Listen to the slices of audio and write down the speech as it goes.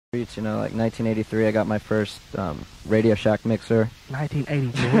streets, you know, like 1983, I got my first Radio Shack mixer.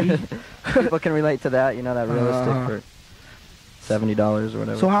 1983? People can relate to that, you know, that realistic for $70 or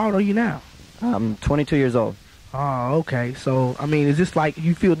whatever. So how old are you now? I'm 22 years old. Oh, okay. So, I mean, is this like,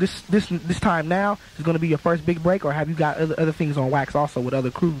 you feel this time now is going to be your first big break, or have you got other things on wax also with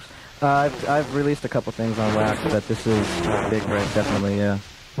other crews? I've released a couple things on wax, but this is a big break, definitely, yeah.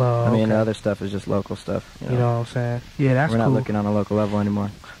 Well, I mean, the other stuff is just local stuff. You know what I'm saying? Yeah, that's cool. We're not looking on a local level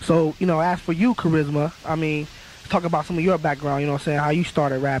anymore. So, you know, as for you, Charizma, I mean, talk about some of your background, you know what I'm saying, how you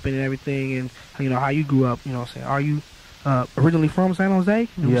started rapping and everything, and, you know, how you grew up, you know what I'm saying. Are you originally from San Jose?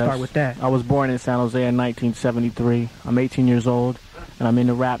 We'll start with that. I was born in San Jose in 1973. I'm 18 years old, and I'm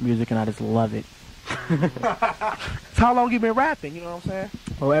into rap music, and I just love it. So how long you been rapping, you know what I'm saying?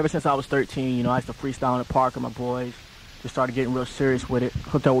 Well, ever since I was 13, you know, I used to freestyle in the park with my boys. Just started getting real serious with it.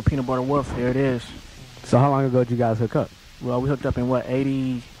 Hooked up with Peanut Butter Wolf. Here it is. So how long ago did you guys hook up? Well, we hooked up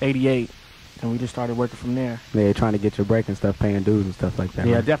in, 88, and we just started working from there. Yeah, trying to get your break and stuff, paying dues and stuff like that.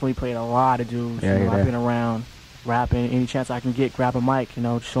 Yeah, right? definitely played a lot of dues. Yeah, you know, I've been around rapping. Any chance I can get, grab a mic, you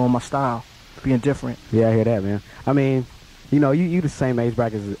know, showing my style, being different. Yeah, I hear that, man. I mean, you know, you the same age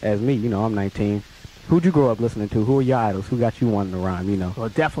bracket as me. You know, I'm 19. Who'd you grow up listening to? Who are your idols? Who got you wanting to rhyme, you know? Well,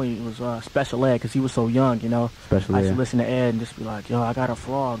 definitely it was Special Ed, because he was so young, you know. Special Ed. I used to listen to Ed and just be like, yo, I got a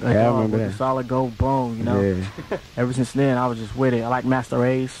frog. Yeah, I remember with that. a solid gold bone, you know. Yeah. Ever since then, I was just with it. I like Master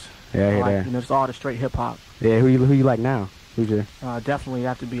Ace. Yeah, I hear like, that. you know, just all the straight hip-hop. Yeah, who you like now? Who's your... Definitely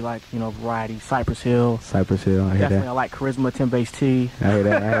have to be like, you know, variety. Cypress Hill. Cypress Hill, I hear Definitely, that. I like Charizma, Tim Bass T. I hear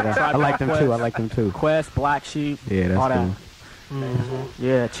that, I hear that. I like them too, I like them too. Quest, Black Sheep, Yeah, that's all that. cool. Mm-hmm.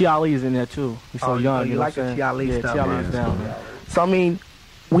 Yeah, T. Ali's in there too. He's so young. You like the T. Ali stuff. T. Ali's down, man. So, I mean,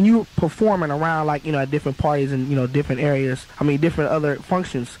 when you performing around, like, you know, at different parties and, you know, different areas, I mean, different other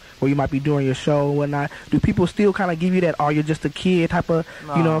functions where you might be doing your show and whatnot, do people still kind of give you that, are you just a kid type of,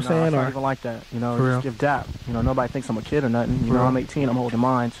 you know what I'm saying? It's not even like that. You know, For just real? give dap. You know, nobody thinks I'm a kid or nothing. You know, I'm 18, I'm holding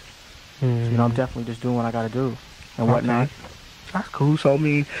mines. So, you know, I'm definitely just doing what I got to do and whatnot. That's cool. So, I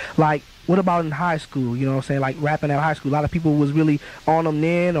mean, like, what about in high school? You know what I'm saying? Like, rapping at high school, a lot of people was really on them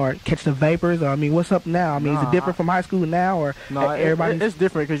then, or catch the vapors. Or, I mean, what's up now? I mean, is it different from high school now, or no, everybody? It's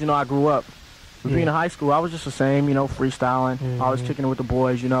different because, you know, I grew up. Being in high school, I was just the same, you know, freestyling. I was kicking it with the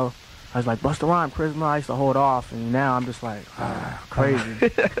boys, you know. I was like, bust a rhyme, Charizma. I used to hold off, and now I'm just like, crazy.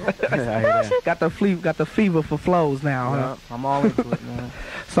 Got the fever for flows now, huh? I'm all into it, man.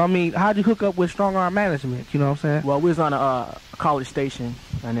 So, I mean, how'd you hook up with Strong Arm Management? You know what I'm saying? Well, we was on a college station,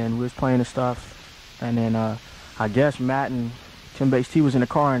 and then we was playing the stuff, and then I guess Matt and Tim Bass T was in the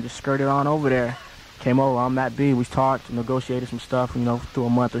car and just skirted on over there. Came over, I'm Matt B. We talked, negotiated some stuff, you know, through a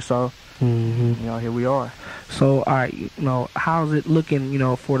month or so. You know, here we are. So, all right, you know, how's it looking, you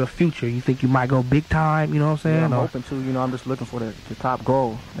know, for the future? You think you might go big time, you know what I'm saying? Yeah, I'm hoping to, you know, I'm just looking for the top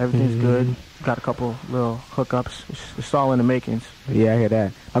goal. Everything's good. Got a couple little hookups. It's all in the makings. Yeah, I hear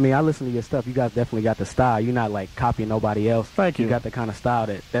that. I mean, I listen to your stuff. You guys definitely got the style. You're not, like, copying nobody else. Thank you. You got the kind of style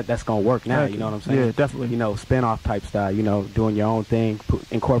that's going to work now, you know what I'm saying? Yeah, definitely. You know, spin-off type style, you know, doing your own thing,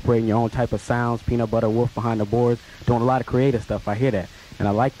 incorporating your own type of sounds, Peanut Butter Wolf behind the boards, doing a lot of creative stuff. I hear that. And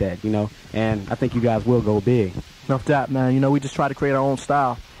I like that, you know, and I think you guys will go big. Enough that, man. You know, we just try to create our own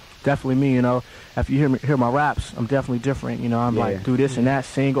style. Definitely me, you know. If you hear my raps, I'm definitely different. You know, I'm like, do this and that,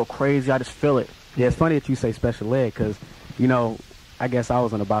 sing, go crazy. I just feel it. Yeah, it's funny that you say Special Ed because, you know, I guess I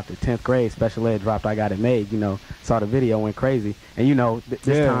was in about the 10th grade. Special Ed dropped I Got It Made, you know, saw the video, went crazy. And, you know,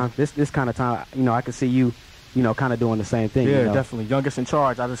 this kind of time, you know, I could see you, you know, kind of doing the same thing. Yeah, you know? definitely. Youngest in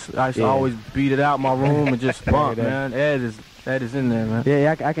charge. I used to always beat it out in my room and just bump, man. Ed is in there, man.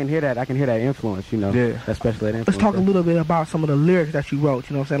 Yeah, I can hear that. I can hear that influence, you know. Yeah. That Special Ed influence. Let's talk a little bit about some of the lyrics that you wrote,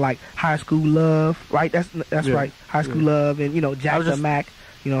 you know what I'm saying? Like High School Love, right? That's right. High School Love and, you know, Jack the Mac,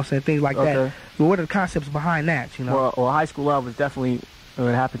 you know what I'm saying? Things like that. But what are the concepts behind that, you know? Well, High School Love was definitely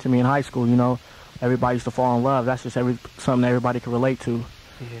what happened to me in high school, you know. Everybody used to fall in love. That's just something everybody can relate to.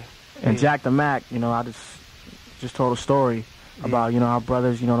 Yeah. And Jack the Mac, you know, I just told a story about, you know, how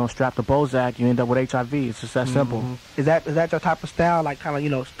brothers, you know, don't strap the Bozak, you end up with HIV. It's just that simple. Is that your type of style, like kind of, you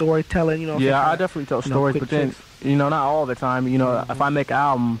know, storytelling, you know? Yeah, I definitely tell stories, but then, you know, not all the time. You know, if I make an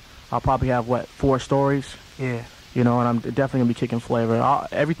album, I'll probably have, 4 stories? Yeah. You know, and I'm definitely going to be kicking flavor.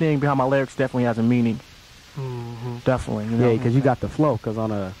 Everything behind my lyrics definitely has a meaning. Definitely. You know? Yeah, because you got the flow, because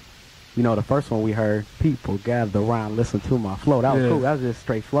on you know, the first one we heard, people gather around, listen to my flow. That was cool. That was just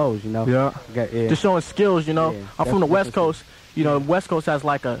straight flows, you know. Yeah. Just showing skills, you know. I'm from the West Coast. You know, West Coast has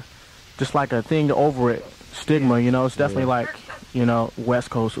like a thing over it, stigma, you know. It's definitely like, you know, West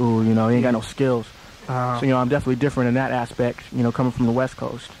Coast, ooh, you know, he ain't got no skills. So, you know, I'm definitely different in that aspect, you know, coming from the West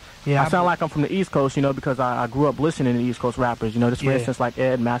Coast. Yeah, I sound like I'm from the East Coast, you know, because I grew up listening to East Coast rappers, you know, just for instance like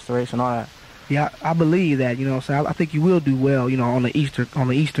Ed, Master Ace, and all that. Yeah, I believe that, you know what I'm saying. I think you will do well, you know, on the eastern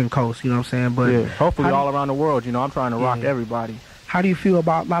coast, you know what I'm saying. But yeah, hopefully all around the world, you know, I'm trying to rock everybody. How do you feel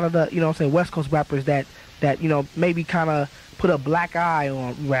about a lot of the, you know what I'm saying, West Coast rappers that you know, maybe kind of put a black eye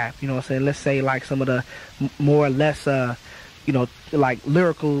on rap, you know what I'm saying? Let's say like some of the more or less you know, like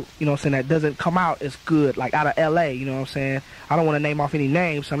lyrical, you know what I'm saying, that doesn't come out as good, like out of L.A., you know what I'm saying? I don't want to name off any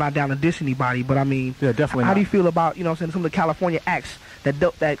names, so I'm not down to diss anybody, but I mean, yeah, definitely. How do you feel about, you know what I'm saying, some of the California acts that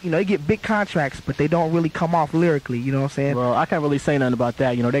you know, they get big contracts, but they don't really come off lyrically, you know what I'm saying? Well, I can't really say nothing about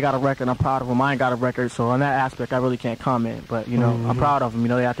that. You know, they got a record, I'm proud of them. I ain't got a record, so on that aspect, I really can't comment. But, you know, I'm proud of them. You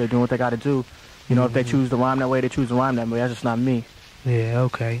know, they out there doing what they got to do. You know, if they choose to rhyme that way, they choose to rhyme that way. That's just not me. Yeah,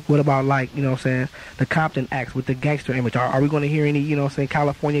 okay. What about, like, you know what I'm saying, the Compton acts with the gangster image? Are we going to hear any, you know what I'm saying,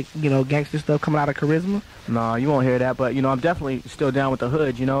 California, you know, gangster stuff coming out of Charizma? No, you won't hear that. But, you know, I'm definitely still down with the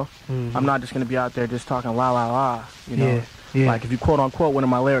hood, you know? I'm not just going to be out there just talking la, la, la, you know? Yeah. Like, if you quote-unquote one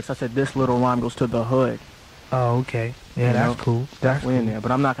of my lyrics, I said, this little rhyme goes to the hood. Oh, okay. Yeah, you that's know? cool. Definitely in there.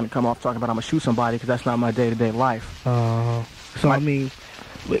 But I'm not going to come off talking about I'm going to shoot somebody because that's not my day-to-day life. So, I mean,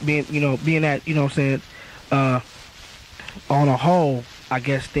 being that, you know what I'm saying, on a whole, I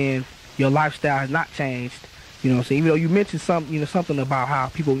guess then your lifestyle has not changed. You know what I'm saying? Even though you mentioned something about how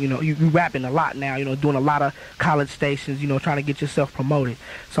people, you know, you rapping a lot now, you know, doing a lot of college stations, you know, trying to get yourself promoted.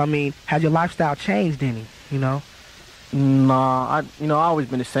 So, I mean, has your lifestyle changed any, you know? Nah, I always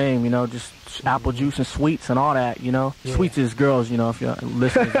been the same, you know, just apple juice and sweets and all that, you know. Yeah. Sweets is girls, you know, if you're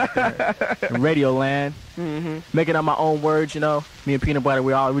listening out there in Radio Land. Making up my own words, you know. Me and Peanut Butter,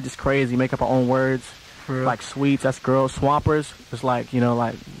 we're just crazy, make up our own words. Like sweets, that's girls. Swampers, it's like, you know,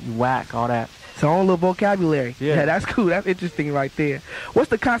 like whack, all that. It's our own little vocabulary. Yeah, that's cool. That's interesting right there. What's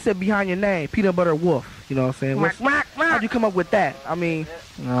the concept behind your name, Peanut Butter Wolf? You know what I'm saying? How'd you come up with that? I mean...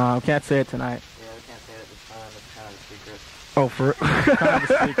 No, can't say it tonight. Yeah, we can't say it this time. It's kind of a secret. Oh, for kind of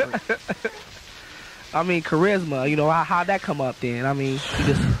a secret. I mean, charisma, you know, how'd that come up then? I mean,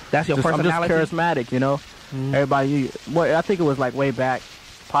 that's your personality? I'm just charismatic, you know. Everybody, I think it was like way back,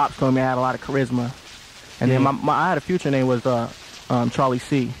 Pops told me I had a lot of charisma. And then I had a future name was Charlie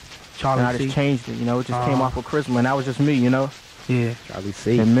C. And I just changed it, you know. It just came off with charisma, and that was just me, you know. Yeah. Charlie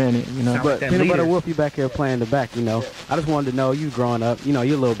C. In a minute, you know. But Peanut Butter Wolf, you back here playing the back, you know. I just wanted to know, you growing up, you know,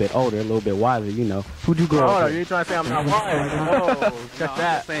 you're a little bit older, a little bit wiser, you know. Who'd you grow up with? You trying to say I'm not wise? Oh, check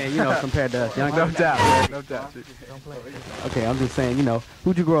that. I'm saying, you know, compared to us. No doubt, man. No doubt. Okay, I'm just saying, you know,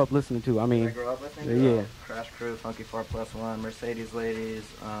 who'd you grow up listening to? I mean, I grew up listening to yeah. Crash Crew, Funky 4+1, Mercedes Ladies,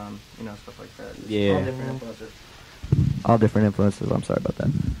 you know, stuff like that. Yeah. All different influences. All different influences. I'm sorry about that.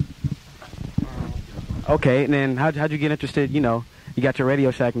 Okay, and then how'd you get interested? You know, you got your Radio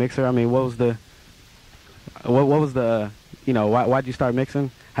Shack mixer. I mean, what was the, you know, why'd you start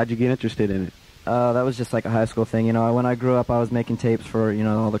mixing? How'd you get interested in it? That was just like a high school thing, you know. When I grew up, I was making tapes for, you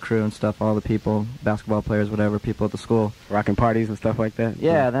know, all the crew and stuff, all the people, basketball players, whatever, people at the school. Rocking parties and stuff like that?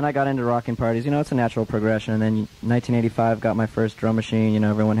 Yeah, then I got into rocking parties. You know, it's a natural progression. And then 1985, got my first drum machine. You know,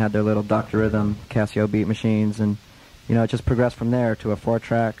 everyone had their little Dr. Rhythm, Casio beat machines, and, you know, it just progressed from there to a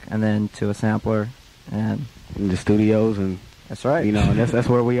 4-track and then to a sampler. And in the studios, and that's right. You know, and that's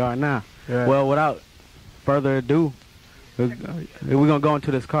where we are now. Yeah. Well, without further ado, we're gonna go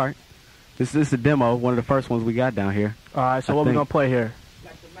into this cart. This is a demo, one of the first ones we got down here. All right, so what we gonna play here?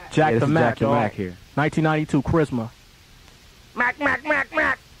 Jack the Mac, y'all. Mac here. 1992 Charisma. Mac.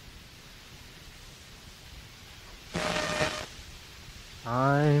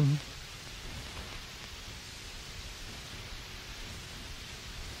 I'm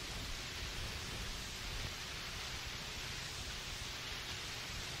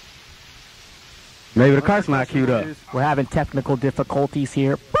Maybe the cart's not queued up. We're having technical difficulties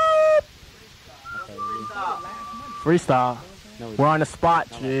here. Freestyle. We're on the spot,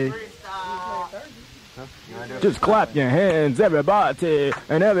 G. Just clap your hands, everybody,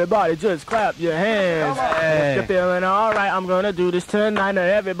 and everybody just clap your hands. Hey. If you're feeling all right, I'm gonna do this tonight. Now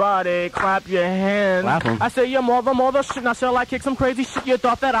everybody clap your hands. I say you're more shit. Now shall I kick some crazy shit? You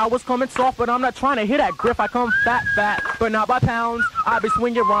thought that I was coming soft, but I'm not trying to hit that griff. I come fat, but not by pounds. I be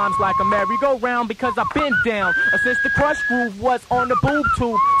swinging rhymes like a merry-go-round because I've been down since the crush groove was on the boob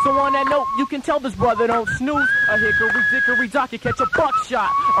tube. So on that note, you can tell this brother don't snooze. A hickory-dickory dock, you catch a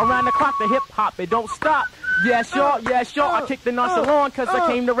buckshot. Around the clock, the hip-hop, it don't stop. Yeah, sure, I kick the nonchalant cause I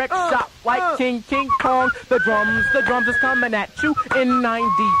came to wreck shop like King Kong. The drums is coming at you in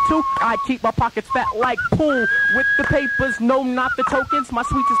 92. I keep my pockets fat like pool with the papers, no, not the tokens. My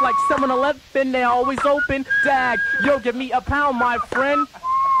sweets is like 7-Eleven, they're always open. Dag, yo, give me a pound, my friend.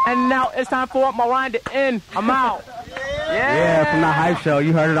 And now it's time for my rhyme to end. I'm out. Yeah, from the Hype Show.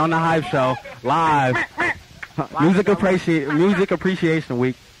 You heard it on the Hype Show, live. Music Appreciation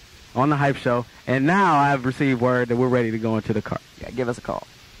Week on the Hype Show. And now I have received word that we're ready to go into the car. Yeah, give us a call.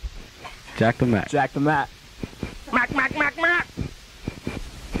 Jack the Mac. Jack the Mac. Mac, Mac, Mac, Mac.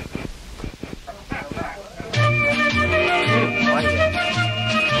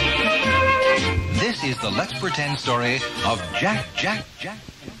 This is the Let's Pretend story of Jack. Jack,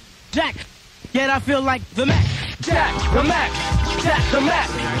 yet I feel like the Mac. Jack the Mac. Jack the Mac.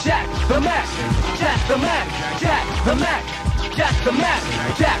 Jack the Mac. Jack the Mac. Jack the Mac. Jack the Mac.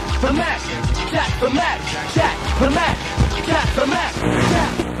 Jack the Mac. Jack the Mac. Jack the Mac. Jack the Mac.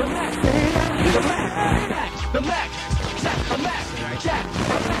 Jack the Mac. The Mac. Jack the Mac. Jack the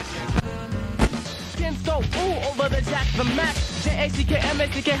Mac. Skin's so ooh over the Jack the Mac.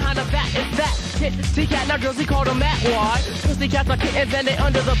 J-A-C-K-M-A-C-K, how the bat is that? T-cat, now girls, he called him Mac. Why? Pussycats are kittens and they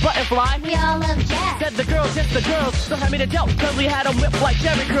under the butterfly. We all love Jack. Said the girls, just the girls. So hand me the dope, cause we had a whip like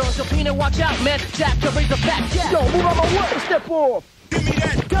Jerry curls. So Peanut, watch out, man. Jack to raise the back. Jack. Yo, move on my way. Step off. Give me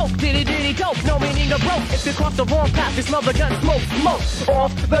that. Dope, diddy, dope, no meaning of rope. If you cross the wrong path, you smell the gun smoke.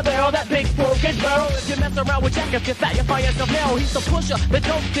 Off the barrel, that big broken barrel. If you mess around with Jack, if you're fat, you find yourself narrow. He's the pusher, the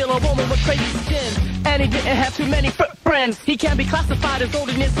dope dealer, woman with crazy skin. And he didn't have too many friends. He can be classified as old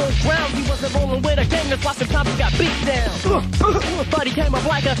in his own grounds. He wasn't rolling with a gang, that's why sometimes he got beat down. But he came up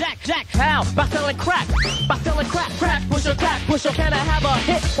like a Jack, how? By selling crack, crack, pusher, can I have a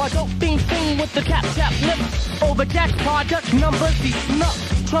hit? Why dope fiend sing with the tap lip? Over Jack's product numbers, he snuck.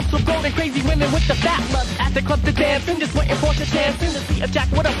 Trumps with gold and crazy women with the fat lust. At the club to dancing, just waiting for your chance to see if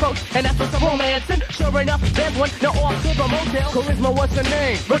Jack would approach. And that's for some romancing. Sure enough, there's one, now off to the motel. Charizma, what's her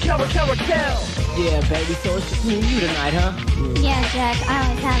name? Raquel. Yeah, baby, so it's just me and you tonight, huh? Yeah, Jack, I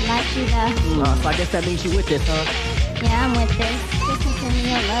always have liked you, though. So I guess that means you with this, huh? Yeah, I'm with this. Listen to me,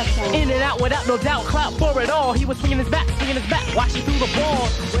 your love song. In and out without no doubt, clap for it all. He was swinging his back, watching through the ball.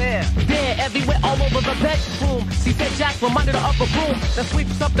 Where? There, everywhere, all over the bedroom. See, said Jack reminded her of a broom that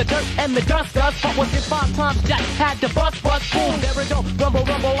sweeps up the dirt and the dust does. But was it 5 times Jack had to bust, boom. There we go,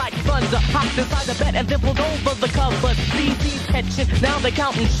 rumble like thunder. Hopped inside the bed and then pulled over the covers. CC's catching, now they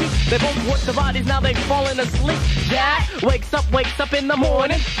counting sheep. They both work the bodies, now they falling asleep. Jack wakes up in the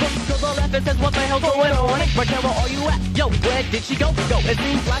morning. Looks to the left and says, what the hell's going on? But where are you at? Yo, where did she go? It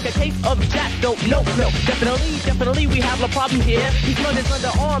seems like a case of Jack. No. Definitely, we have a problem here. He's run his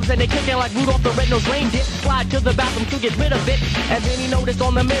underarms and they're kicking like Rudolph the Red-Nosed Reindeer. Slide to the bathroom to get rid of it. And then he noticed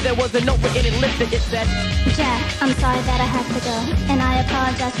on the mirror there was a note written and lifted. It said, Jack, I'm sorry that I have to go. And I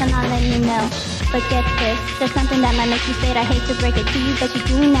apologize for not letting you know. But get this, there's something that might make you say it. I hate to break it to you, but you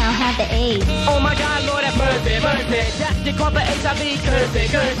do now have the AIDS. Oh my God, Lord have mercy. Jack, you caught the HIV, curse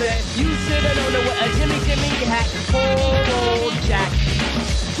it. You should have known it with a Jimmy hat. Oh, Jack.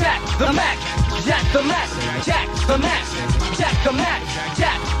 Jack the Mac. Jack the Mac. Jack the Mac. Jack the Mac.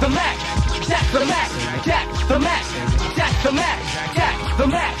 Jack the Mac. Jack the Mac. Jack the Mac. Jack the Mac. Jack the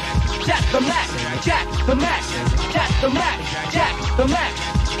Mac. Jack the Mac. Jack the Mac. Jack the Mac. Jack the Mac.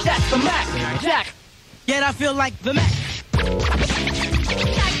 Jack the Mac. Jack. Yet I feel like the Mac.